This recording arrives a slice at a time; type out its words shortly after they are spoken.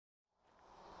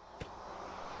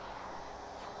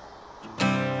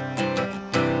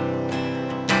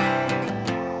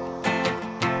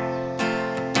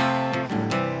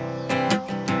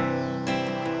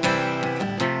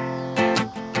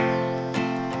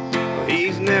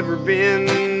never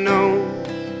been known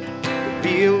to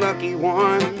be a lucky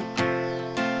one.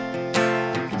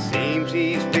 It seems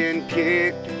he's been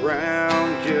kicked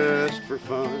around just for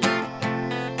fun.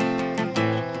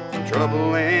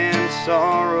 Trouble and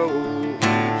sorrow, he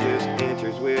just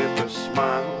enters with a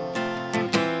smile.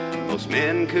 Most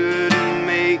men couldn't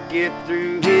make it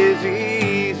through his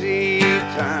easy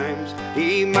times.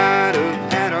 He might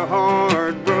have had a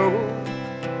hard road,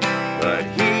 but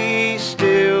he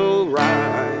still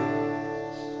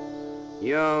rides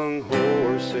young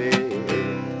horses.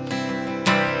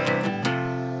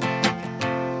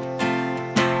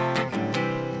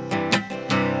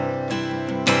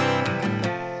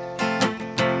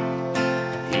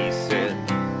 He said,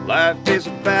 life is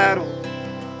a battle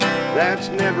that's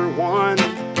never won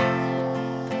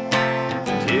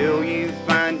until you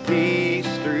find peace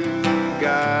through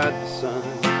God the Son.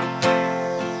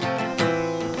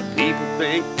 People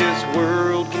think this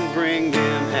world can bring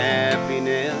them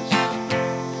happiness,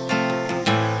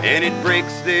 and it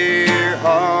breaks their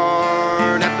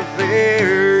heart at the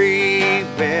very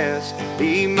best.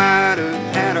 He might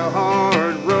have had a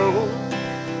hard road,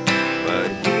 but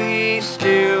he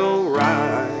still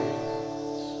rides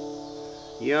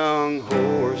young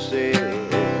horses.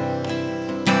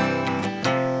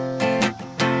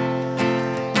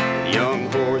 Young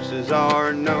horses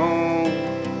are known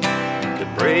to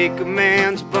break a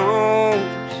man's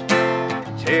bones,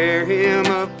 tear him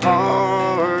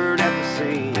apart at the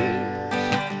seams.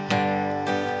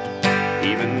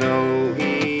 Even though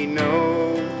he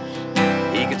knows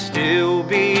he could still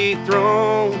be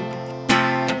thrown,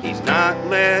 he's not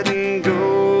letting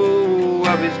go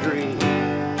of his dreams.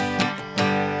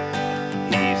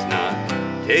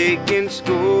 Taking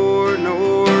score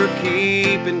nor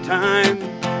keeping time,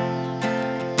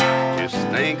 just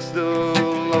thanks the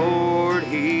Lord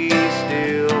he's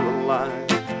still alive.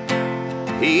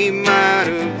 He might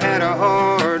have had a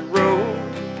hard road,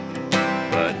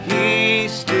 but he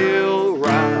still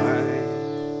rides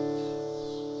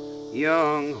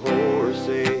young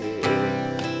horses.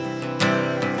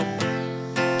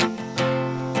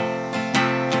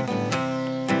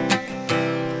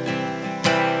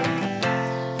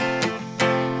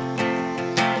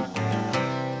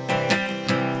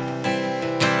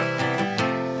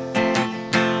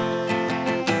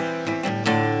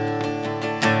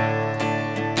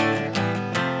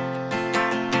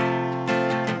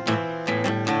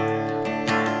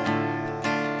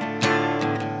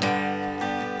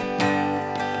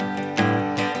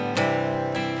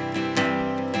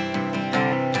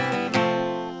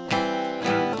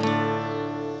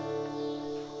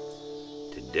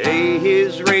 Today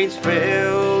his rains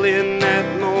fell in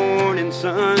that morning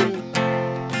sun.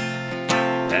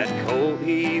 That colt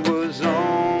he was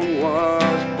on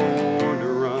was born to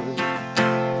run.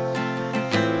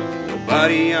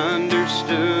 Nobody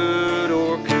understood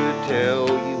or could tell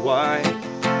you why.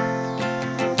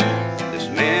 This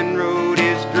man rode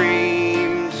his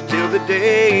dreams till the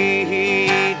day he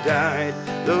died.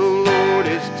 The Lord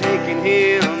has taken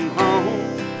him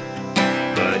home,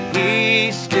 but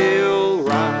he still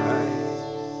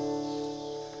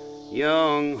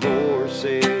young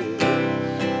horses.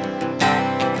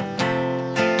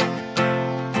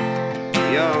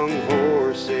 Young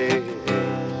horses.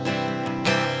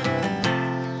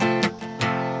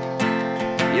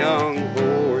 Young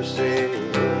horses.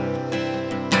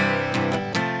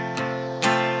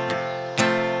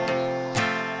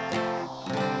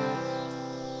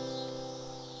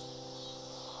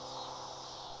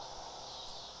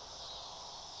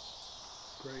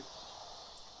 Great.